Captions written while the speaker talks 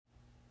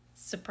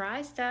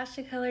Surprise, Dash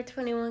to Color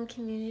 21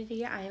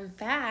 community. I am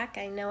back.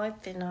 I know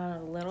I've been on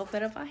a little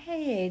bit of a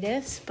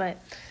hiatus,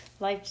 but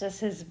life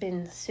just has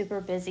been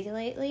super busy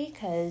lately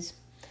because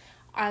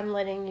I'm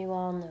letting you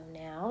all know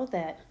now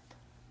that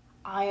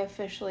I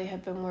officially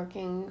have been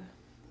working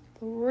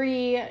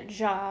 3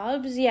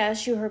 jobs.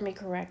 Yes, you heard me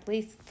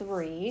correctly,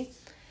 3.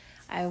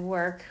 I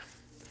work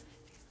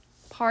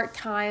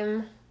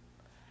part-time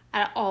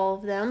at all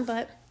of them,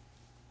 but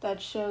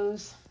that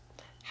shows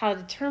how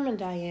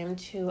determined I am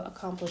to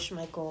accomplish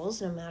my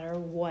goals no matter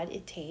what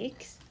it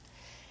takes.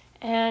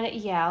 And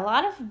yeah, a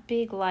lot of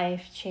big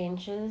life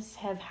changes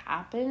have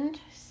happened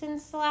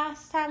since the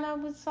last time I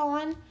was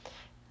on.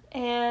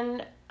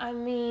 And I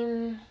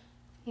mean,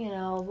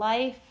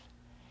 life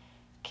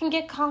can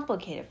get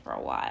complicated for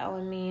a while.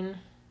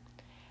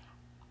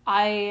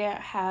 I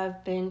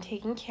have been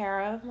taking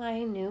care of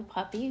my new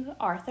puppy,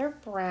 Arthur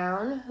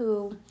Brown,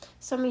 who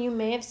some of you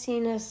may have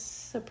seen a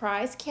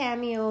surprise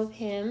cameo of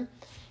him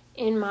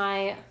in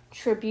my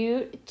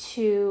tribute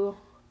to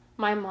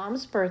my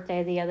mom's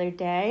birthday the other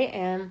day.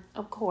 And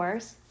of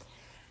course,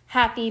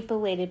 happy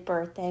belated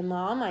birthday,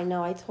 Mom. I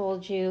know I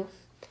told you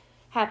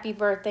happy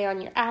birthday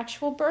on your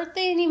actual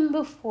birthday and even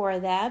before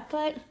that,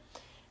 but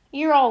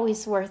you're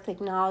always worth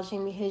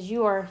acknowledging because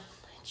you are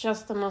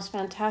just the most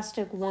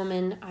fantastic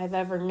woman I've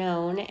ever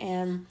known,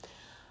 and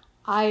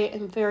I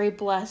am very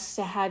blessed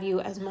to have you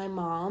as my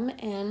mom,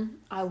 and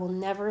I will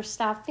never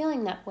stop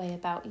feeling that way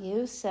about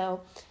you.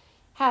 So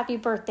happy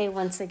birthday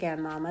once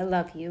again, Mom. I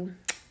love you.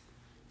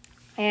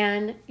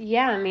 And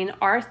yeah,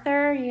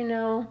 Arthur,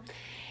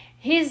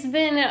 he's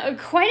been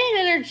quite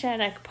an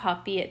energetic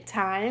puppy at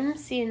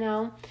times. He's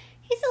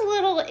a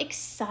little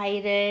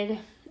excited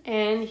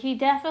and he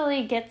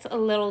definitely gets a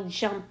little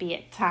jumpy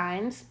at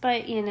times,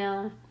 but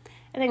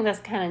I think that's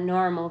kind of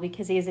normal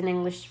because he's an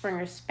English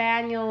Springer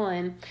Spaniel,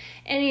 and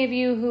any of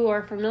you who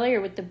are familiar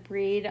with the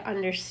breed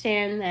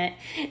understand that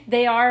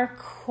they are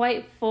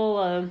quite full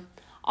of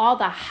all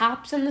the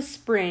hops and the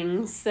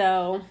springs.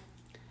 So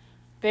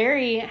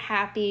very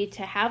happy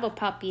to have a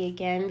puppy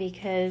again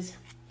because,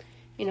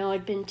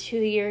 it'd been 2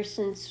 years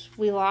since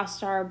we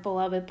lost our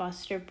beloved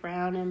Buster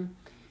Brown, and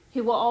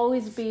he will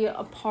always be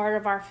a part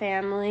of our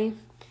family.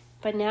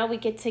 But now we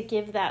get to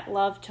give that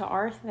love to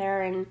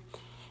Arthur, and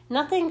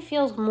nothing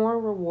feels more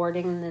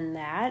rewarding than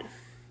that,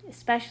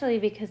 especially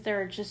because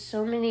there are just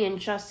so many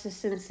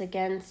injustices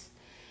against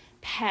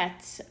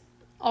pets.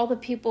 All the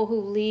people who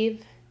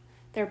leave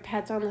their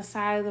pets on the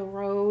side of the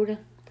road,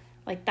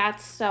 that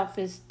stuff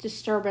is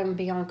disturbing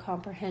beyond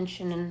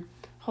comprehension, and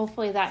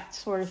hopefully that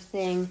sort of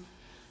thing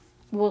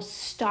will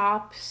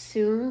stop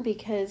soon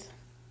because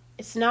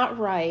it's not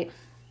right.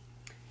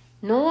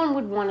 No one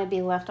would want to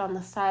be left on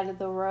the side of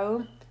the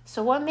road.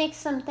 So what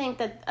makes them think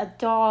that a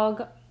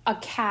dog, a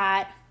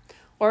cat,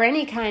 or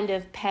any kind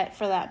of pet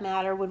for that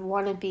matter would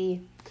want to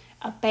be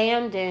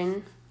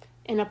abandoned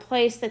in a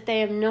place that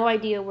they have no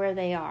idea where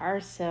they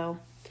are? So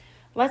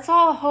let's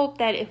all hope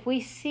that if we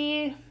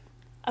see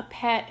a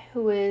pet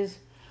who is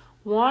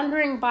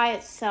wandering by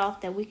itself,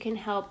 that we can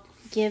help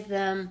give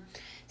them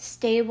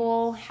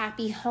stable,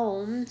 happy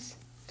homes,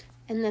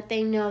 and that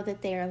they know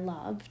that they are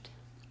loved.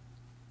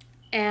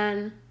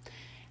 And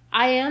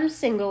I am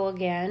single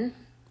again.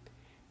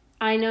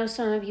 I know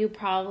some of you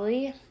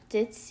probably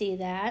did see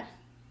that.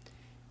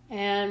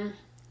 And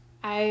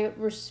I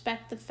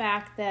respect the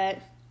fact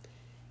that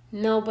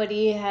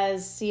nobody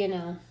has,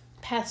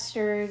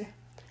 pestered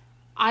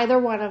either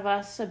one of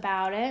us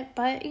about it.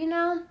 But,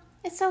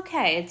 it's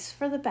okay. It's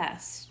for the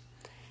best.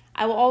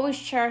 I will always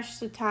cherish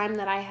the time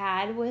that I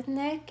had with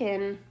Nick,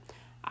 and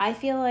I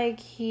feel like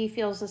he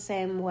feels the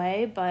same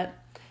way. But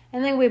I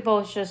think we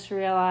both just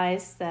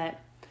realized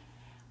that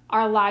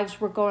our lives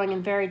were going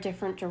in very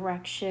different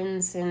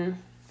directions, and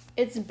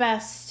it's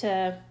best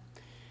to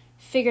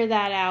figure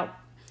that out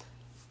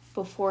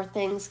before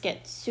things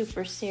get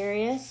super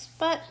serious.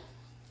 But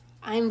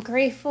I'm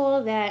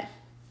grateful that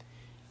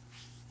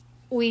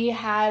we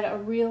had a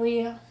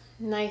really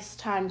nice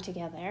time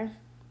together.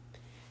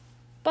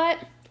 But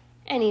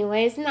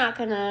anyways, not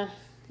gonna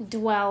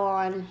dwell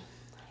on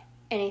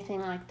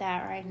anything like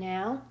that right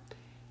now.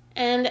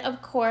 And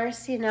of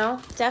course,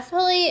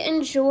 definitely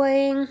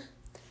enjoying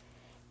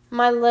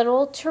my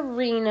little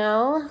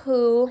Torino,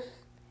 who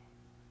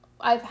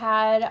I've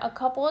had a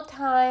couple of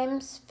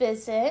times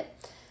visit.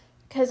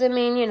 Because,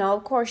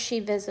 of course she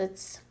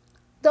visits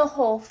the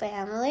whole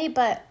family,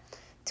 but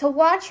to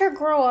watch her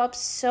grow up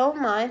so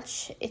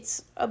much,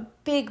 it's a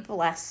big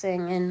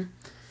blessing, and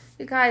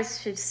you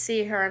guys should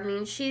see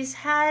her. She's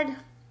had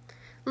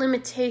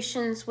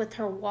limitations with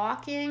her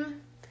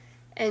walking,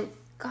 and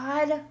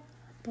God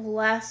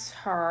bless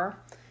her,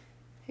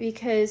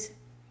 because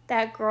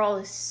that girl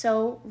is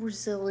so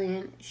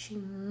resilient. She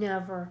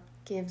never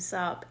gives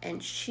up,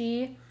 and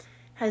she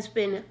has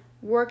been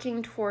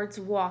working towards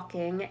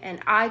walking,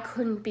 and I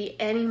couldn't be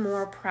any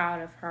more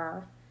proud of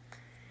her.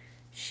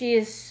 She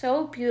is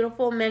so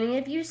beautiful. Many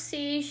of you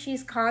see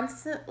she's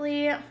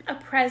constantly a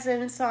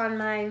presence on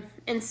my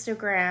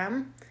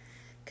Instagram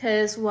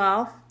because,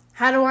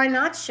 how do I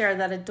not share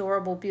that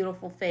adorable,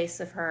 beautiful face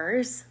of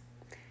hers?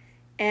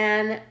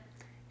 And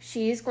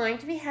she's going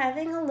to be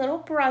having a little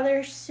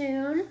brother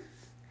soon.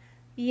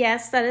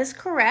 Yes, that is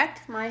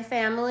correct. My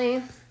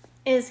family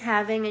is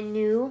having a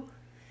new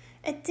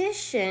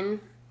addition,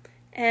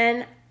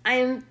 and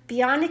I'm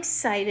beyond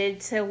excited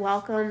to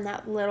welcome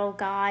that little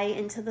guy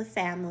into the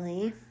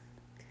family.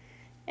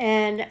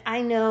 And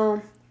I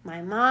know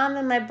my mom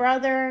and my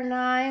brother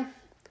and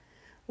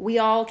we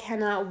all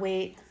cannot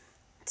wait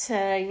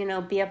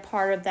to, be a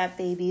part of that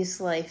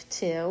baby's life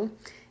too.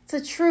 It's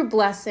a true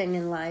blessing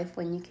in life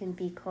when you can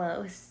be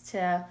close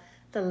to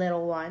the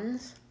little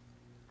ones.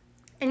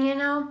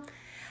 And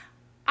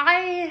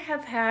I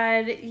have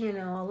had,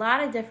 a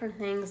lot of different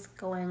things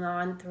going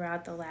on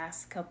throughout the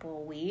last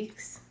couple of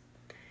weeks.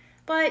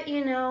 But,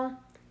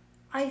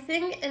 I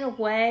think in a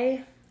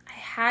way I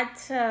had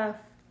to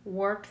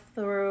work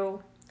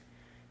through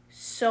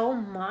so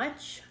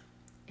much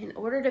in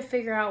order to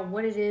figure out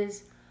what it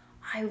is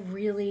I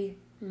really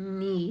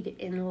need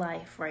in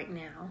life right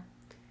now.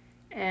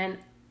 And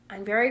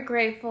I'm very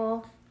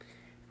grateful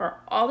for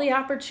all the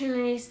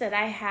opportunities that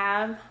I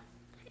have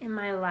in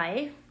my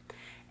life.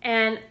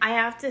 And I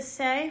have to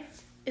say,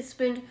 it's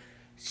been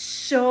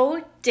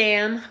so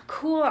damn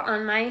cool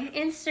on my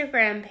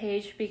Instagram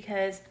page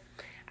because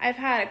I've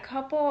had a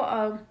couple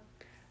of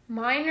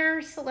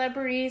minor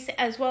celebrities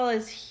as well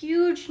as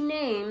huge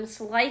names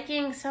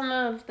liking some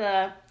of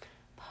the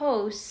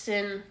posts,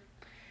 and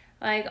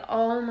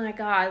oh my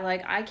god,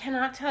 I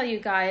cannot tell you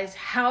guys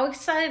how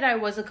excited I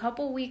was a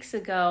couple weeks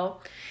ago.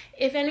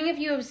 If any of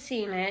you have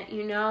seen it,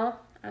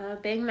 I'm a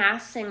big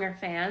Masked Singer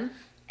fan,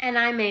 and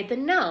I made the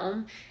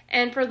gnome.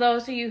 And for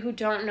those of you who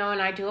don't know,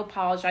 and I do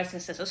apologize,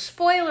 this is a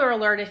spoiler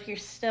alert if you're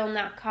still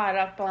not caught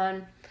up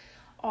on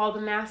all the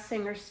Masked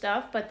Singer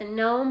stuff, but the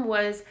gnome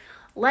was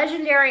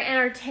legendary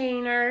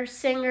entertainer,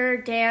 singer,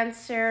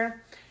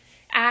 dancer,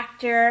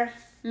 actor,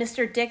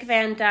 Mr. Dick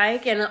Van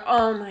Dyke, and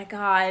oh my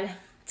god,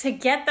 to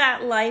get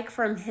that like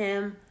from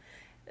him,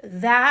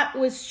 that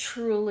was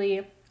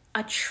truly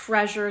a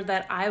treasure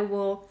that I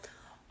will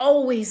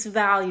always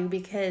value,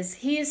 because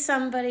he is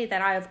somebody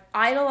that I've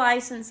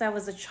idolized since I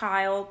was a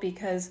child,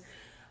 because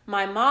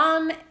my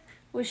mom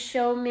would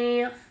show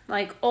me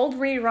old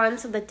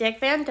reruns of the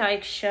Dick Van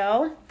Dyke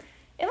Show.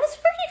 It was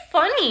pretty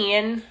funny,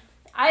 and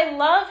I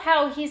love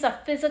how he's a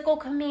physical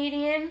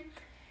comedian.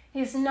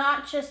 He's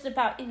not just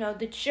about,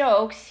 the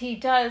jokes. He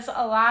does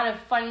a lot of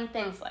funny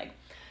things like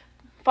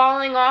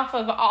falling off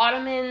of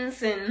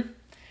ottomans and,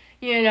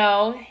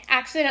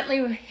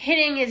 accidentally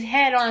hitting his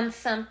head on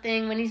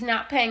something when he's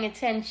not paying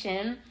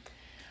attention.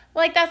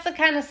 That's the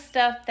kind of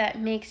stuff that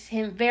makes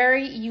him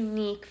very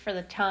unique for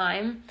the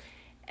time.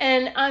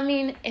 And,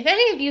 if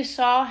any of you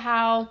saw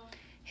how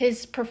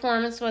his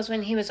performance was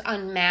when he was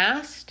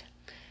unmasked,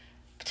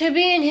 to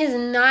be in his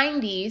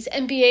 90s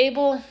and be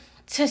able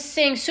to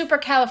sing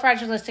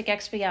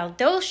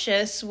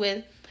Supercalifragilisticexpialidocious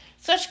with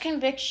such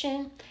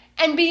conviction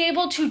and be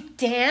able to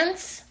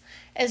dance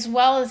as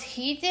well as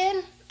he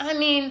did,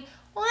 let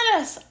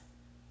us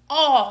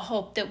all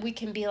hope that we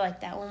can be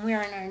like that when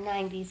we're in our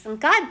 90s. And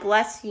God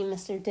bless you,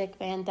 Mr. Dick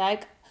Van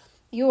Dyke.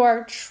 You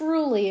are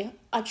truly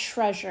a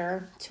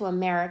treasure to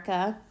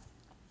America.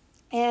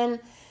 And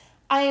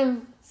I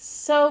am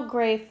so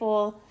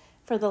grateful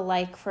for the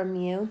like from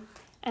you.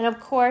 And of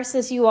course,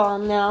 as you all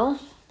know,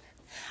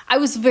 I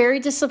was very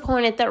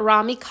disappointed that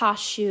Rami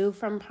Kashu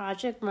from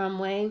Project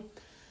Runway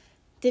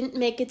didn't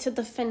make it to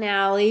the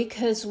finale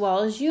because, well,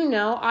 as you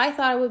know, I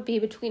thought it would be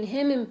between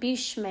him and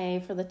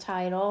Bishme for the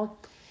title.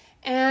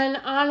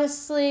 And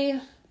honestly,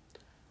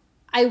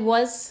 I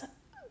was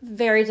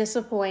very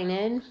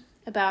disappointed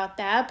about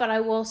that. But I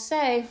will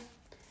say,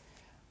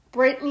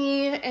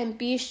 Brittany and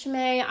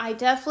Bishme, I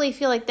definitely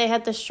feel like they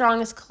had the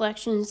strongest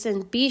collections,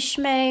 and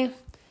Bishme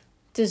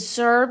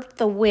deserved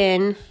the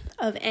win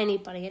of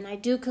anybody, and I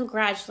do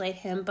congratulate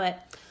him.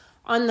 But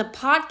on the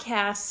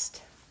podcast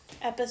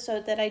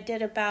episode that I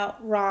did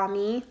about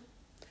Rami,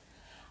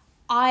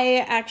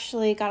 I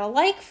actually got a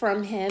like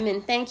from him,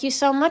 and thank you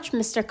so much,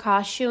 Mr.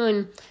 Kashu,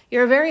 and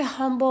you're a very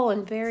humble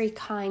and very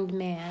kind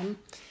man,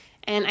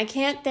 and I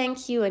can't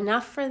thank you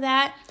enough for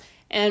that.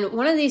 And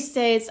one of these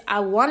days, I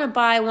want to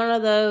buy one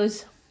of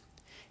those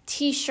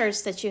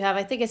t-shirts that you have.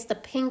 I think it's the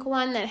pink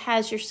one that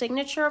has your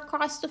signature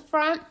across the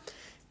front,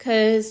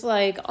 because,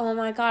 oh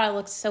my god, it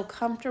looks so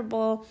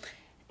comfortable.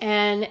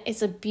 And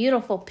it's a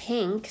beautiful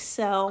pink,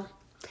 so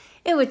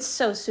it would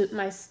so suit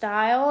my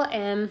style.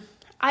 And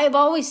I have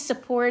always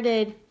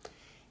supported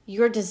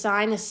your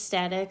design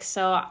aesthetic,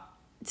 so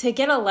to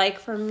get a like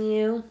from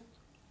you,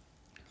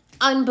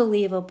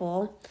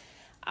 unbelievable.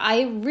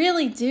 I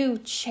really do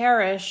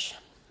cherish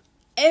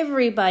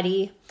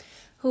everybody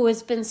who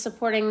has been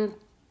supporting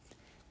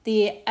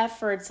the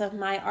efforts of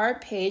my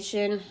art page.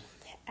 And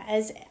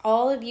as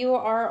all of you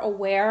are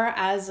aware,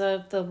 as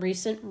of the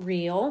recent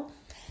reel,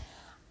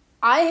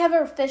 I have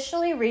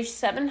officially reached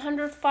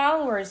 700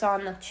 followers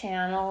on the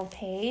channel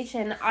page,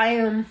 and I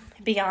am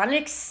beyond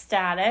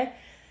ecstatic.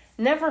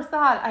 Never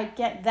thought I'd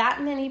get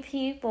that many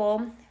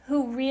people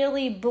who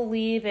really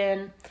believe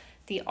in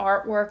the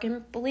artwork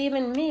and believe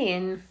in me.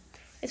 And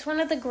It's one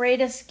of the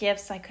greatest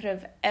gifts I could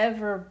have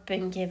ever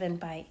been given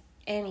by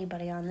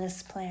anybody on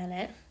this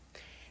planet.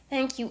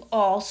 Thank you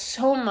all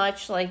so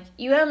much. Like,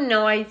 you have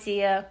no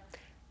idea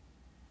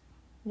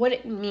what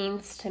it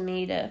means to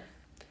me to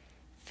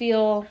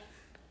feel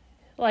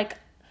like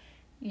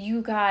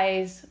you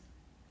guys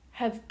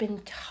have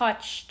been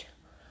touched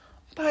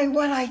by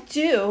what I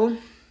do.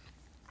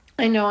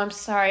 I know, I'm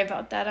sorry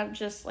about that. I'm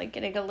just like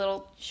getting a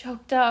little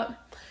choked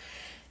up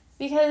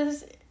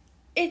because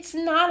it's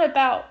not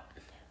about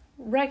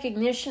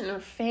recognition or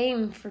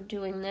fame for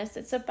doing this.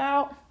 It's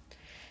about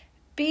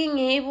being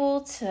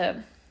able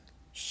to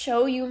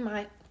show you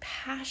my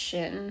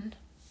passion.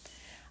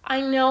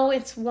 I know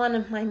it's one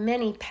of my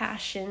many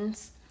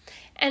passions,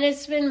 and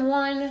it's been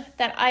one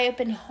that I have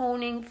been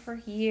honing for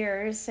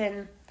years,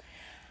 and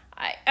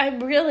I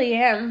really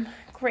am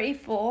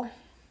grateful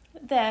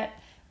that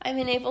I've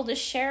been able to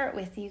share it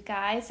with you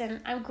guys,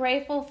 and I'm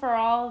grateful for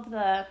all of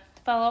the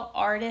fellow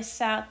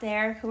artists out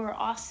there who are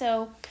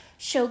also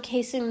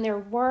showcasing their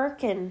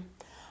work and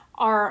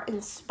are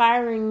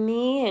inspiring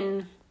me,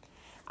 and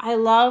I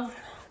love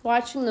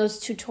watching those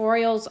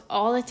tutorials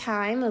all the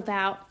time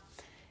about,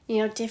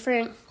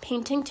 different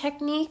painting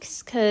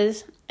techniques,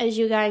 because as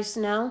you guys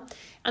know,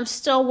 I'm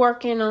still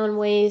working on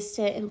ways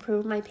to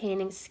improve my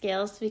painting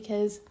skills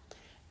because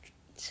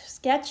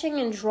sketching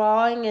and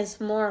drawing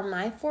is more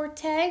my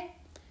forte.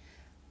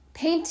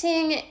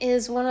 Painting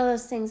is one of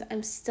those things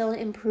I'm still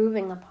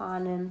improving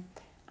upon, and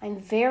I'm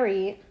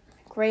very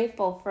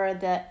grateful for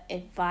the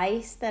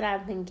advice that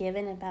I've been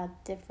given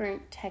about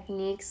different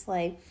techniques,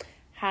 like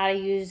how to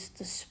use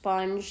the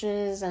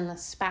sponges and the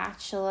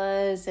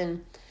spatulas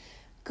and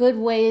good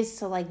ways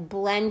to like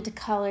blend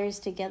colors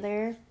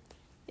together.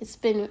 It's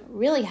been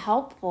really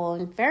helpful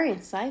and very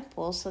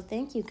insightful, so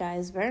thank you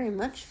guys very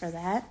much for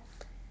that.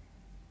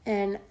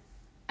 And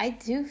I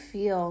do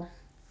feel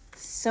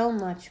so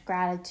much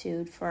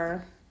gratitude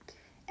for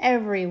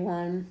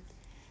everyone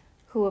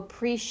who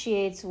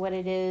appreciates what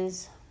it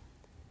is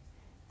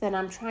that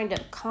I'm trying to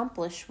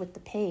accomplish with the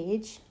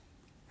page.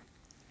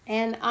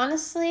 And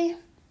honestly,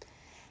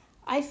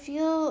 I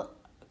feel a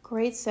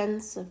great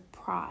sense of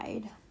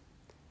pride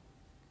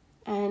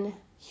and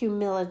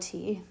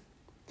humility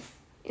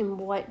in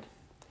what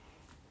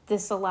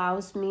this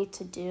allows me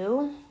to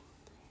do,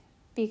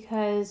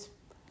 because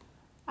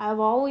I've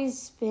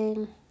always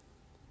been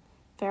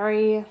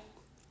very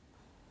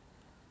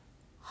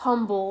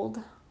humbled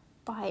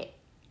by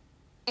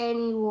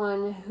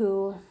anyone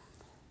who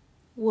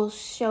will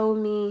show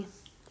me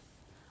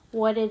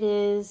what it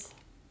is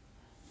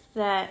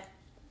that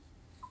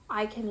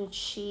I can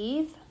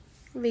achieve,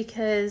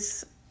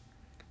 because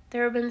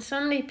there have been so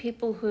many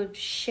people who have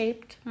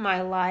shaped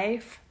my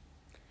life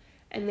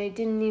and they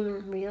didn't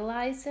even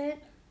realize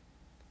it.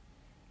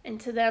 And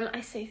to them,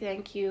 I say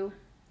thank you.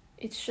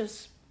 It's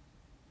just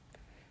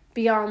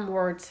beyond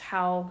words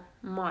how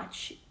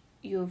much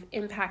you've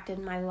impacted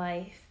my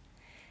life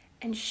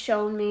and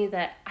shown me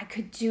that I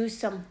could do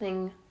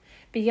something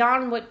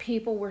beyond what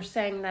people were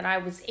saying that I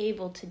was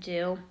able to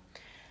do.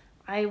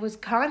 I was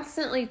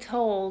constantly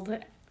told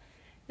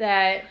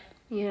that,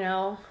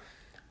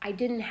 I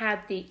didn't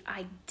have the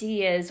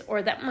ideas,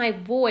 or that my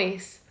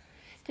voice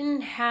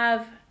didn't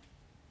have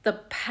the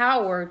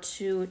power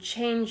to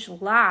change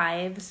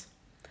lives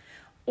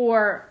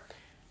or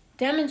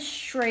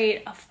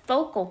demonstrate a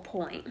focal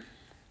point.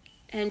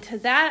 And to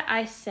that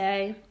I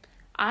say,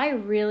 I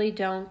really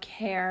don't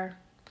care,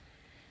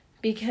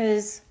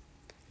 because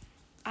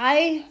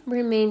I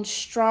remain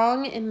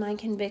strong in my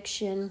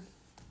conviction,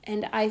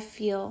 and I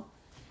feel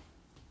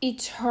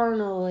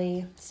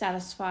eternally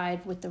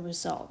satisfied with the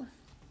result.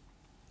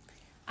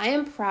 I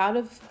am proud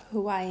of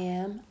who I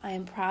am. I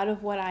am proud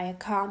of what I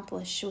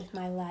accomplished with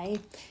my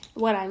life,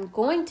 what I'm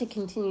going to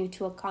continue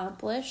to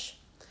accomplish,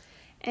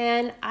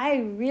 and I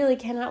really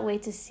cannot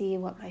wait to see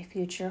what my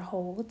future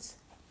holds.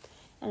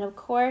 And of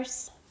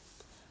course,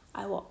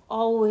 I will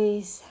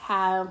always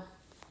have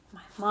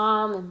my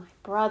mom and my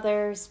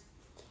brothers,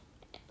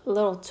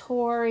 little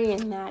Tori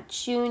and Matt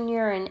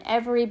Jr. and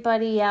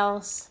everybody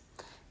else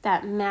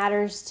that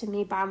matters to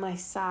me by my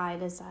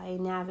side as I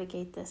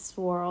navigate this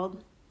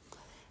world.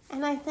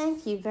 And I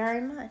thank you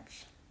very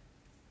much.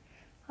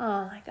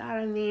 Oh my God,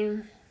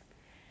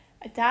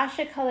 A Dash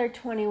of Color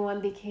 21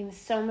 became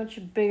so much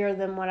bigger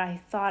than what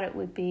I thought it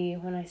would be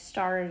when I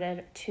started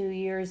it 2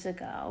 years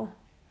ago.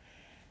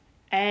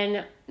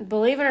 And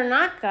believe it or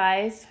not,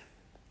 guys,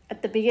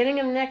 at the beginning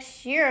of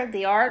next year,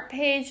 the art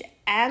page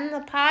and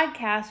the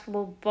podcast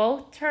will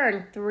both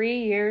turn 3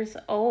 years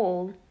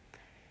old.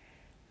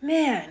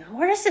 Man,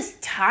 where does this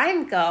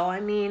time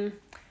go?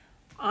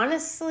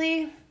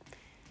 Honestly,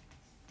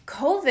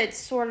 COVID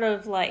sort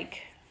of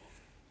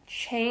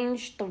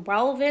changed the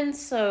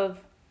relevance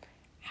of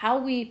how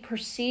we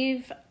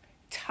perceive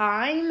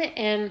time,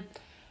 and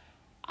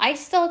I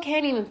still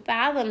can't even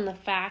fathom the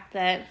fact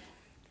that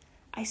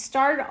I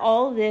started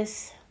all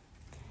this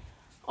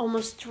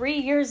almost 3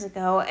 years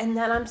ago, and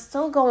that I'm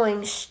still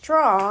going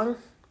strong.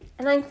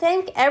 And I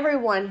thank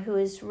everyone who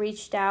has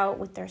reached out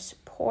with their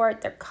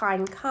support, their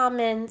kind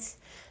comments,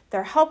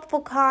 they're helpful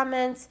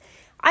comments.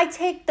 I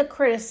take the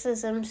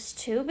criticisms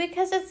too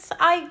because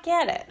I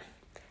get it.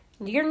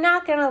 You're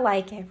not going to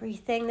like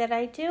everything that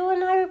I do,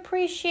 and I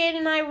appreciate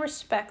and I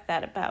respect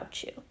that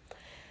about you.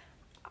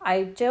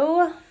 I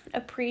do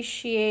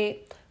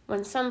appreciate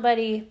when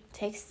somebody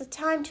takes the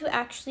time to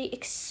actually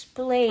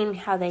explain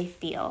how they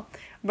feel,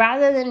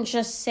 rather than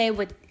just say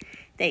what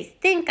they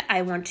think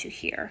I want to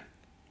hear.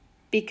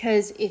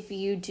 Because if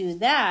you do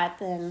that,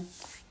 then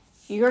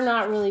you're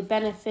not really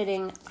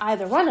benefiting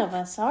either one of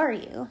us, are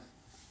you?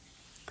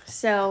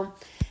 So,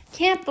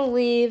 can't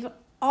believe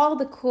all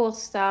the cool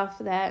stuff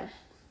that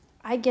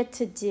I get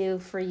to do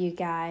for you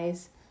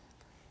guys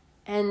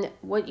and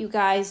what you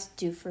guys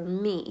do for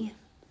me.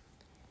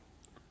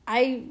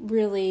 I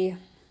really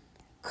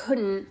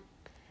couldn't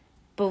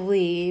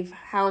believe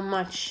how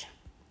much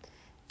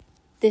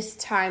this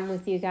time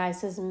with you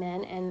guys has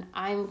meant, and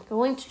I'm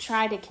going to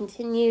try to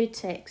continue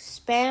to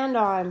expand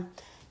on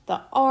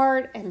the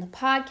art and the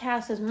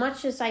podcast as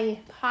much as I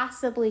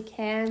possibly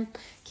can.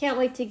 Can't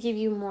wait to give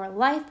you more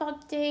life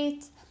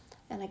updates,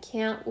 and I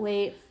can't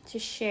wait to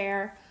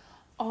share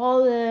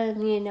all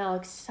the,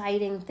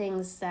 exciting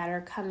things that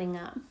are coming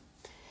up.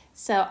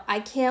 So I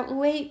can't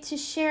wait to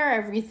share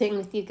everything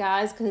with you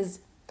guys because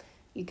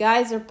you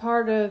guys are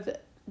part of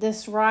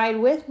this ride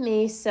with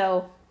me,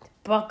 so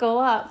buckle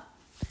up.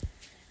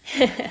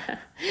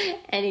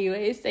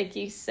 Anyways, thank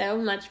you so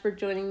much for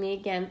joining me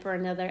again for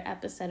another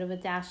episode of A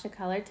Dash of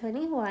Color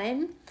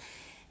 21.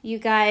 You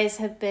guys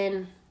have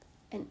been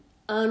an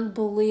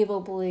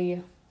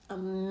unbelievably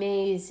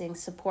amazing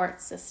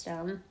support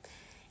system,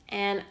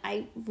 and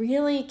I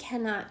really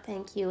cannot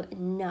thank you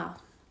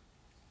enough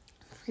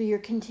for your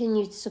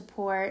continued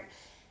support.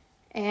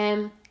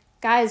 And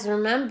guys,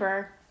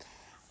 remember,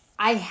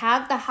 I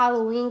have the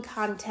Halloween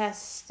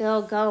contest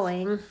still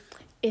going.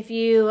 If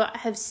you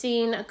have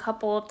seen a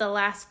couple of the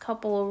last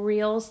couple of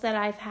reels that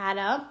I've had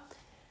up,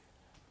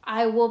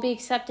 I will be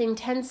accepting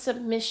 10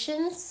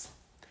 submissions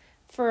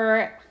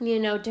for,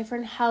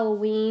 different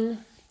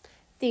Halloween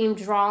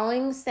themed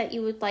drawings that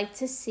you would like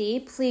to see.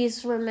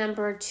 Please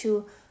remember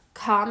to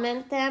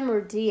comment them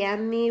or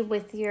DM me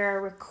with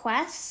your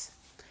requests,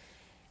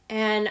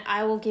 and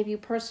I will give you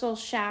personal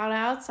shout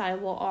outs. I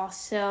will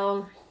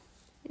also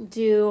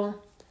do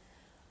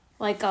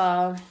like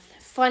a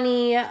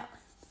funny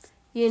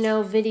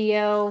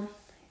video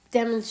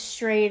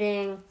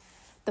demonstrating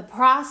the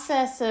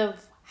process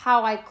of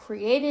how I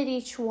created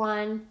each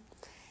one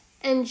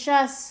and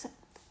just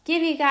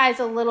give you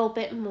guys a little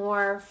bit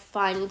more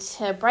fun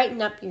to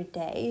brighten up your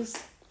days.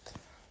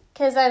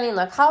 Because,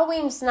 look,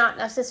 Halloween's not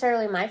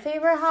necessarily my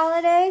favorite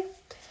holiday,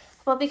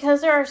 but because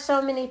there are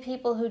so many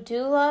people who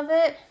do love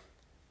it,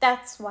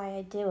 that's why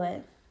I do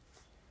it.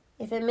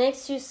 If it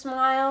makes you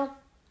smile,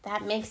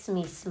 that makes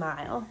me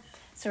smile.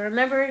 So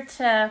remember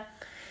to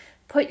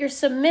put your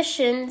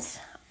submissions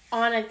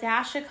on A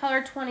Dash of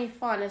Color 20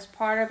 Fun as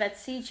part of at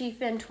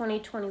CGFin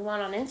 2021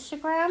 on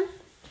Instagram.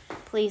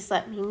 Please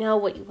let me know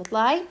what you would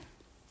like.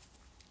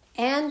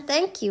 And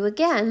thank you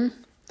again.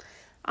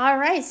 All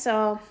right,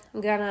 so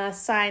I'm going to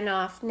sign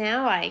off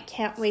now. I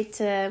can't wait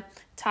to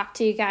talk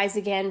to you guys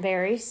again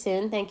very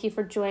soon. Thank you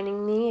for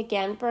joining me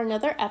again for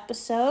another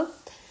episode.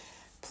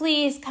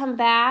 Please come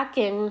back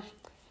and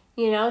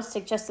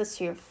suggest this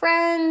to your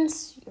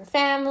friends, your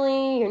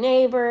family, your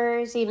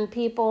neighbors, even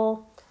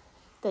people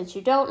that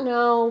you don't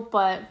know,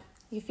 but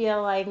you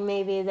feel like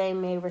maybe they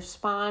may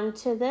respond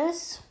to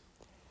this.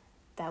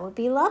 That would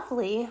be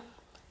lovely,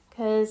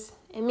 because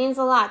it means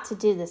a lot to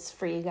do this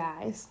for you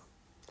guys.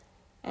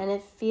 And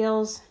it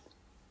feels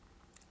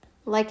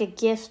like a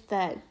gift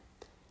that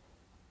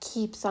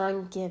keeps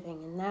on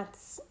giving, and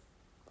that's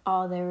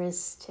all there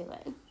is to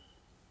it.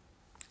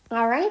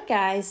 All right,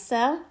 guys,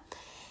 so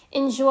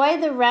enjoy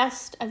the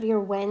rest of your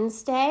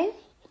Wednesday,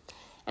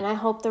 and I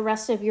hope the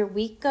rest of your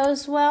week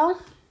goes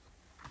well.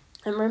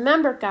 And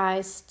remember,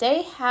 guys,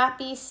 stay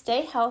happy,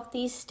 stay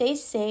healthy, stay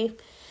safe,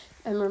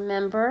 and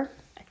remember,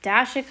 A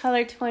Dash of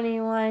Color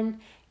 21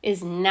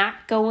 is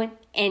not going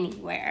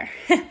anywhere.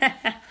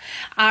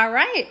 All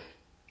right.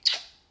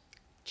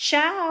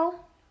 Ciao.